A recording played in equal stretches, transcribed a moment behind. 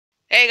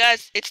Hey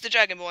guys, it's the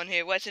Dragonborn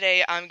here, where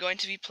today I'm going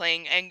to be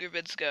playing Angry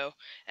Birds Go,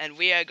 and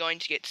we are going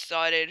to get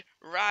started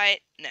right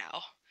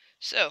now.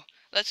 So,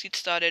 let's get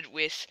started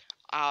with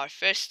our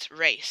first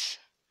race.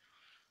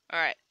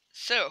 Alright,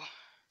 so,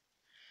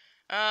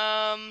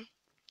 um,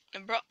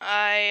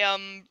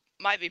 I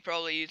might be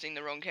probably using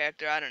the wrong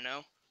character, I don't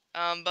know.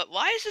 But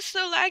why is this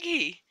so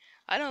laggy?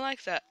 I don't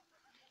like that.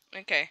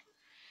 Okay,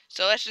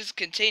 so let's just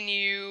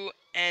continue,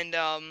 and,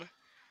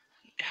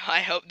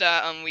 I hope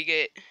that, we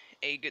get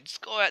a good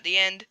score at the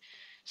end.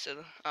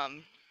 So,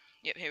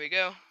 yep, here we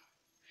go.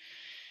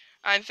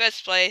 I'm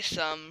first place.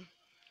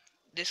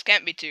 This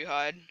can't be too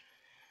hard.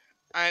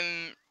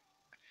 I'm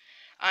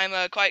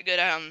I'm quite good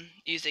at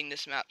using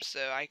this map,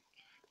 so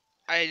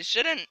I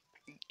shouldn't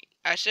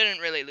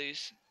really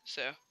lose.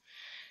 So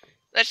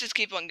let's just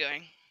keep on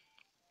going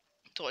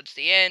towards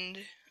the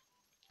end.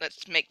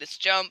 Let's make this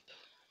jump.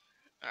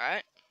 All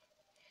right,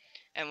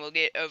 and we'll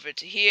get over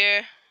to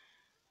here.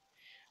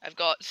 I've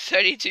got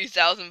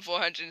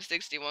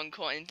 32,461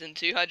 coins and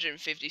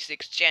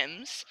 256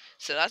 gems,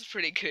 so that's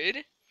pretty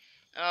good.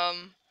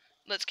 Um,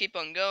 let's keep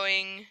on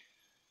going.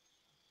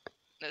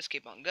 Let's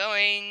keep on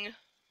going.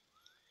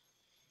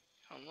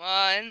 Come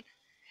on.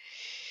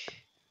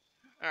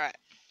 Alright,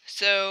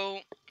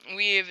 so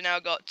we have now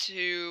got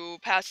to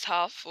past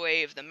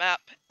halfway of the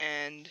map,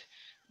 and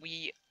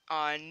we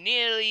are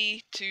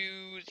nearly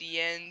to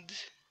the end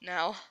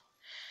now.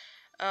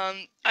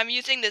 I'm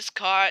using this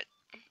cart,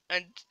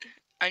 and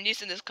I'm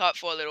using this cart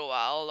for a little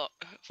while,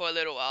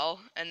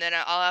 and then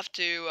I'll have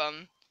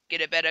to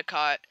get a better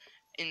cart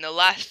in the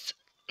last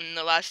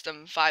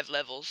 5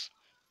 levels,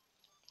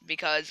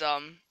 because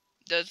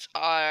those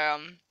are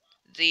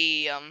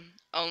the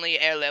only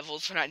air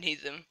levels when I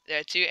need them. There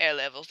are 2 air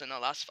levels in the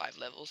last 5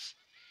 levels.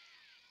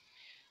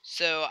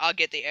 So I'll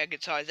get the air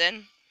guitar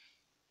then.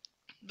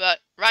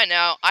 But right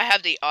now I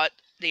have the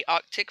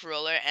Arctic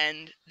Roller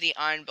and the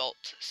Iron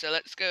Bolt. So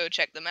let's go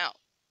check them out.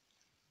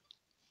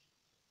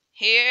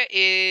 Here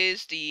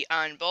is the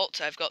Iron Bolt.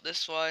 I've got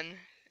this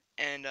one,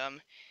 and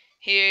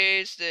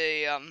here's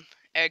the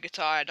air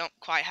guitar. I don't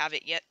quite have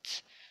it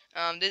yet.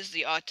 This is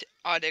the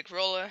Arctic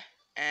Roller,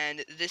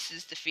 and this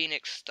is the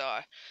Phoenix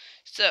Star.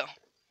 So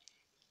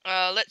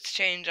let's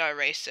change our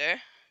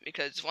racer,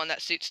 because one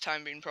that suits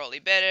Time Bean probably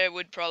better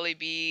would probably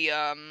be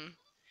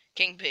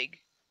King Pig.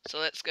 So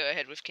let's go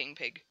ahead with King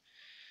Pig.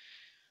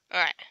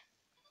 Alright.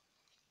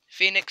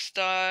 Phoenix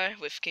Star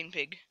with King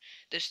Pig.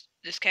 This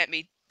can't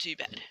be too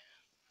bad.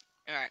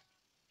 Alright.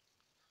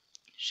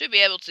 Should be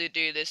able to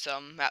do this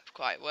map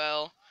quite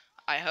well,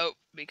 I hope,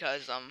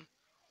 because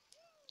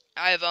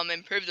I've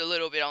improved a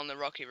little bit on the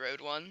Rocky Road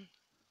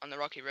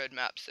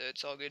map, so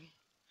it's all good.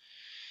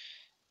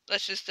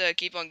 Let's just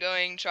keep on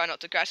going, try not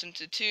to crash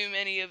into too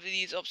many of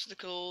these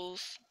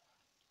obstacles.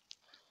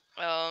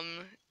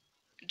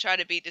 Try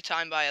to beat the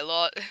time by a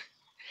lot.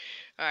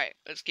 Alright,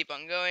 let's keep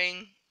on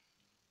going.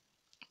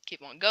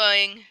 Keep on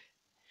going.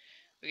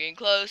 We're getting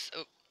close.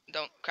 Oh,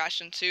 don't crash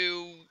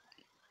into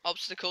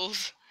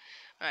obstacles.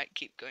 Alright,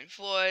 keep going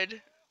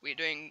forward. We're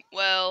doing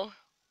well.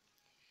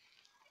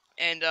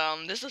 And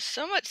this is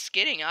so much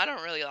skidding. I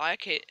don't really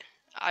like it.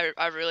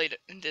 I really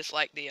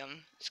dislike the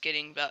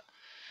skidding, but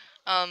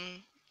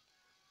um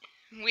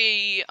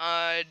we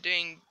are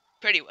doing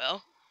pretty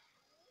well.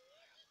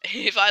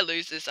 If I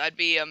lose this, I'd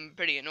be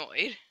pretty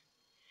annoyed.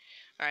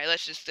 Alright,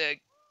 let's just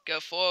go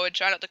forward.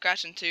 Try not to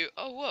crash into.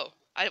 Oh, whoa!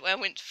 I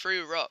went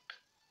through rock.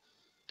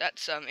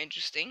 That's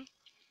interesting.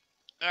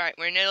 Alright,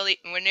 we're near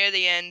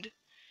the end.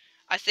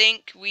 I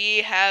think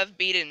we have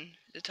beaten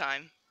the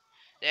time.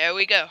 There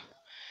we go.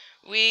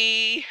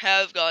 We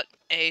have got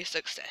a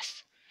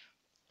success.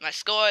 My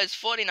score is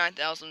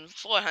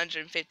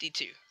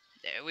 49,452.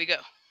 There we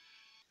go.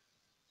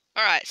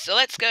 Alright, so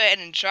let's go ahead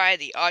and try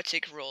the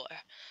Arctic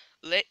Roller.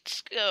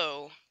 Let's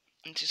go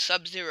into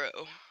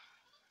Sub-Zero.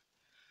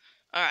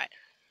 Alright.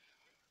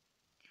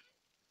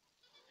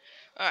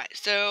 Alright,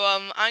 so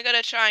I'm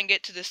gonna try and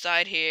get to the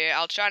side here.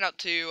 I'll try not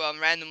to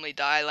randomly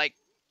die. Like,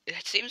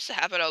 it seems to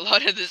happen a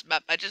lot of this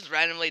map. I just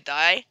randomly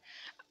die.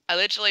 I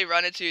literally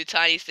run into a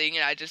tiny thing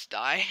and I just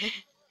die.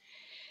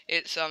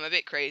 It's a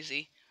bit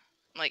crazy.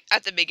 Like,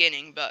 at the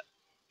beginning, but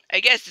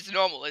I guess it's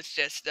normal. It's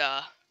just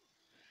because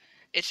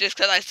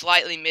I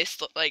slightly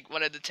missed like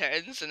one of the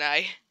turns, and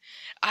I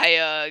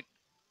I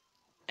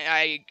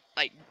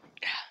like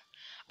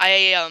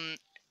I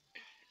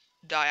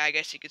die, I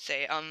guess you could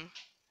say.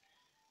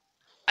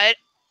 I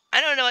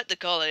I don't know what to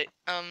call it.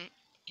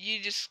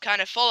 You just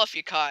kind of fall off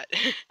your cart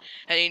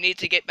and you need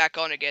to get back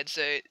on again,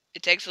 so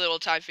it takes a little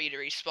time for you to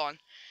respawn.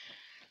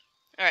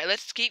 Alright,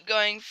 let's keep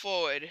going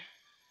forward.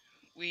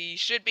 We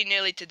should be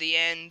nearly to the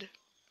end.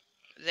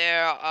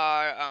 There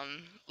are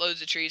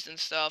loads of trees and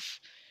stuff.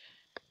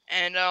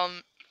 And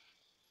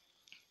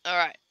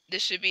alright,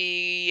 this should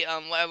be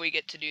where we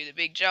get to do the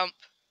big jump.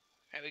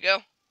 There we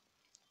go.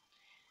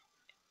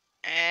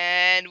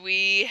 And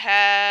we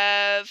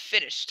have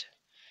finished.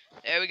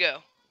 There we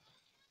go.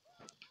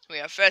 We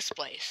are first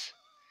place.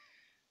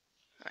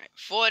 Alright,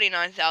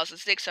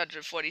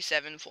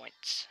 49,647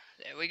 points.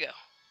 There we go.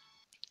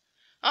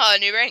 Oh, a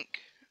new rank.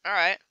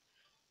 Alright.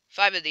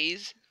 5 of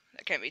these.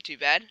 That can't be too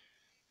bad.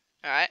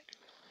 Alright.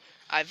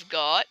 I've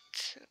got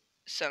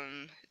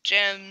some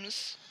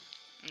gems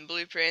and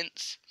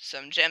blueprints.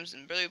 Some gems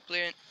and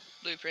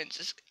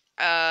blueprints.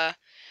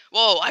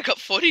 Whoa, I got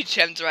 40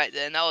 gems right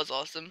then. That was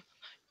awesome.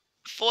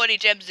 40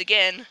 gems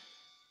again.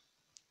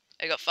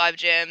 I got 5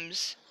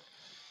 gems.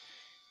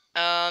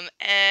 And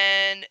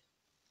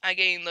I'm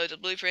getting loads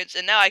of blueprints.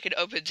 And now I can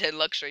open 10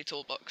 luxury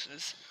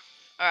toolboxes.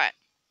 Alright.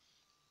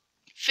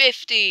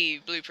 50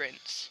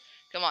 blueprints.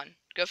 Come on.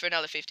 Go for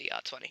another 50.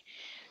 20.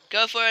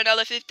 Go for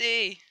another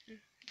 50.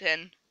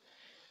 10.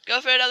 Go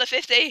for another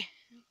 50.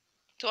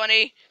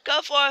 20.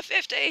 Go for a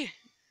 50.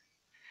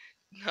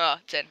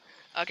 10.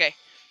 Okay.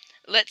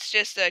 Let's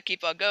just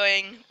keep on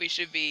going. We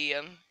should be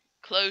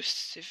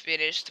close to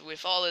finished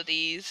with all of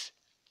these.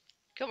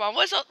 Come on,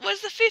 where's the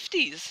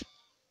 50s?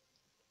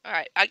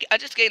 Alright, I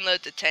just gained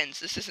loads of 10s.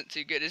 This isn't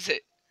too good, is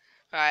it?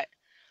 Alright,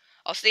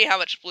 I'll see how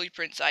much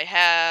blueprints I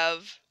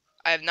have.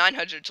 I have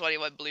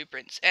 921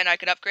 blueprints, and I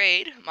can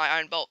upgrade my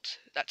iron bolt.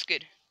 That's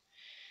good.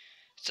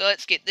 So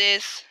let's get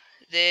this,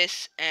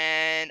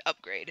 and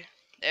upgrade.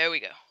 There we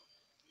go.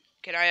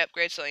 Can I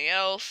upgrade something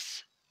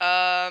else?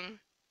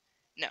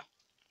 No.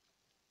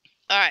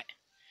 Alright.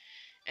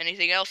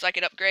 Anything else I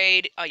could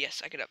upgrade? Oh,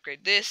 yes, I could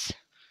upgrade this.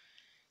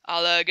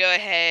 I'll go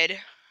ahead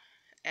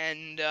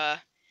and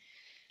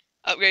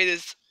upgrade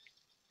this.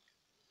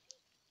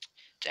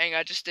 Dang,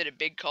 I just did a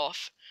big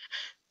cough.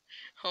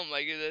 Oh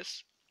my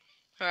goodness.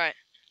 Alright,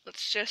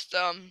 let's just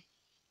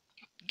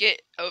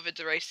get over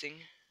to racing.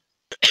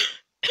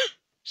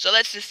 So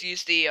let's just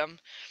use the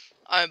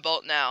iron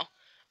bolt now.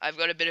 I've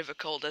got a bit of a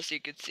cold, as you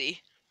can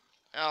see.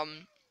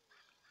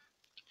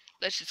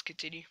 Let's just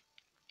continue.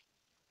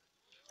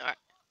 Alright.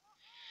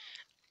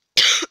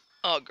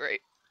 Oh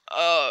great.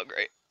 Oh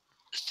great.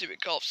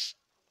 Stupid coughs.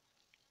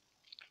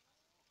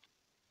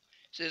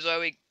 So this is where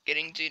we're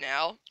getting to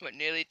now. We're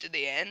nearly to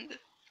the end.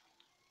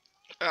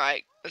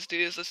 Alright, let's do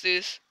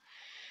this.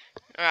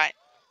 Alright.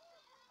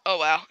 Oh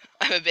wow.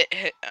 I'm a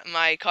bit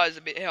my car is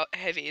a bit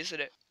heavy, isn't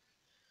it?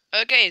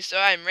 Okay, so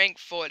I'm rank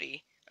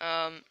 40.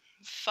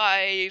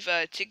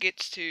 5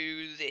 tickets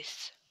to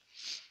this.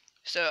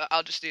 So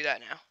I'll just do that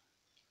now.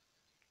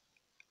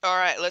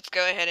 Alright, let's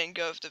go ahead and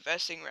go with the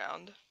vesting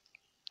round.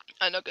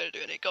 I'm not gonna do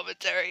any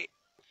commentary.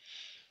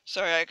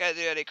 Sorry, I can't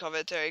do any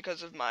commentary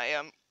because of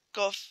my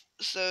cough,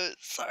 so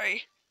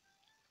sorry.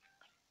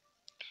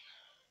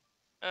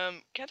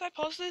 Can't I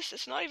pause this?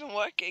 It's not even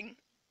working.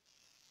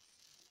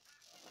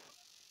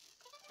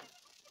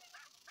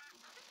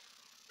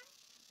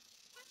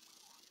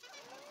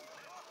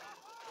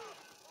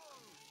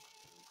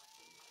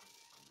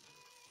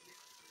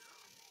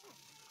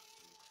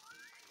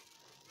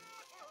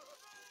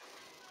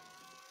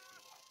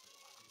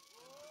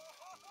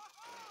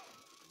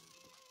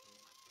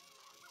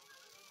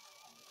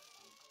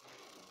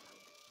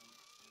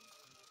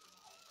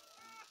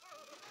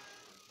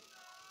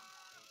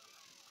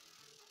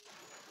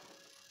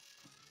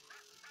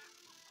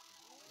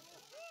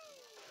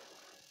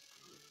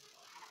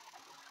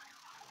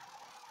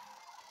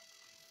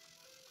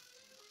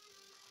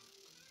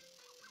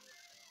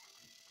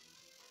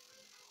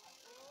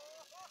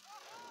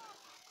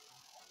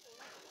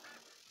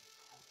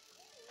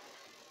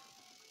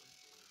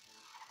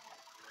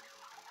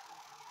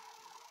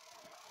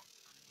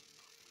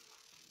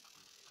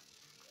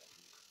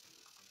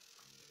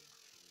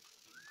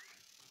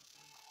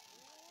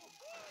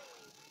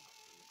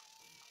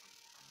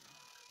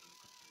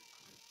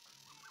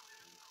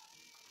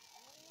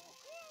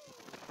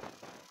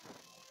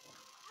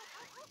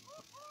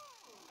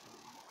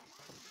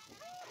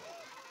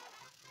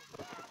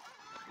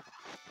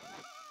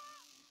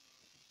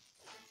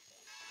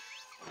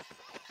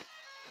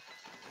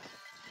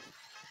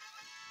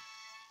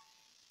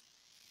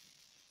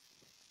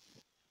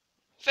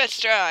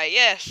 First try,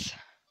 yes!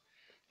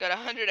 Got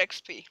 100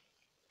 XP.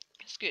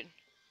 It's good.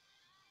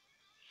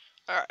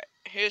 Alright,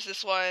 here's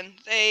this one.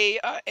 They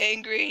are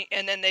angry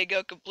and then they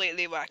go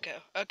completely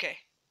wacko. Okay.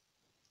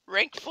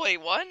 Rank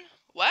 41?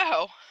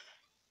 Wow.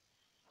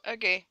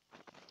 Okay.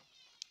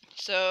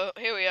 So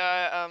here we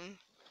are.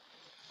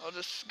 I'll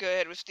just go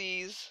ahead with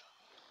these.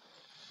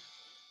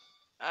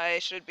 I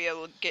should be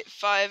able to get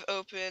 5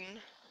 open.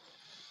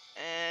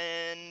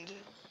 And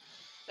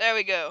there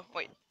we go.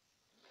 Wait.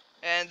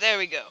 And there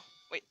we go.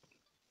 Wait.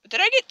 Did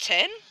I get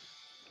 10?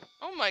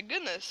 Oh my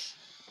goodness.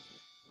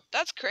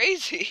 That's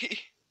crazy.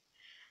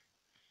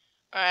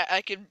 Alright,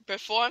 I can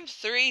perform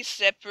 3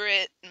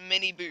 separate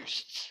mini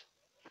boosts.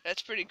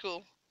 That's pretty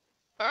cool.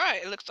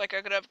 Alright, it looks like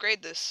I could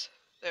upgrade this.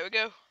 There we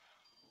go.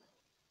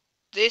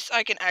 This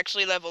I can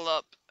actually level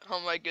up. Oh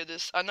my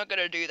goodness. I'm not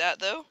gonna do that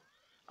though.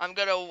 I'm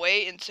gonna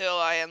wait until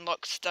I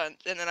unlock stunt,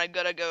 and then I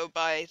gotta go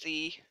buy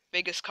the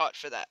biggest cart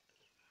for that.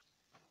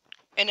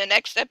 In the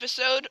next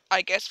episode,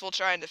 I guess we'll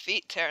try and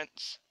defeat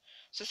Terrence.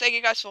 So thank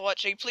you guys for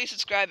watching. Please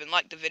subscribe and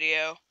like the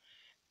video.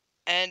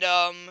 And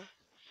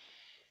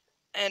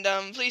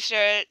please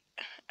share it,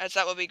 as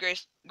that will be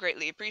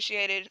greatly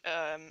appreciated.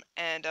 I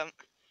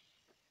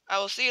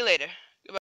will see you later.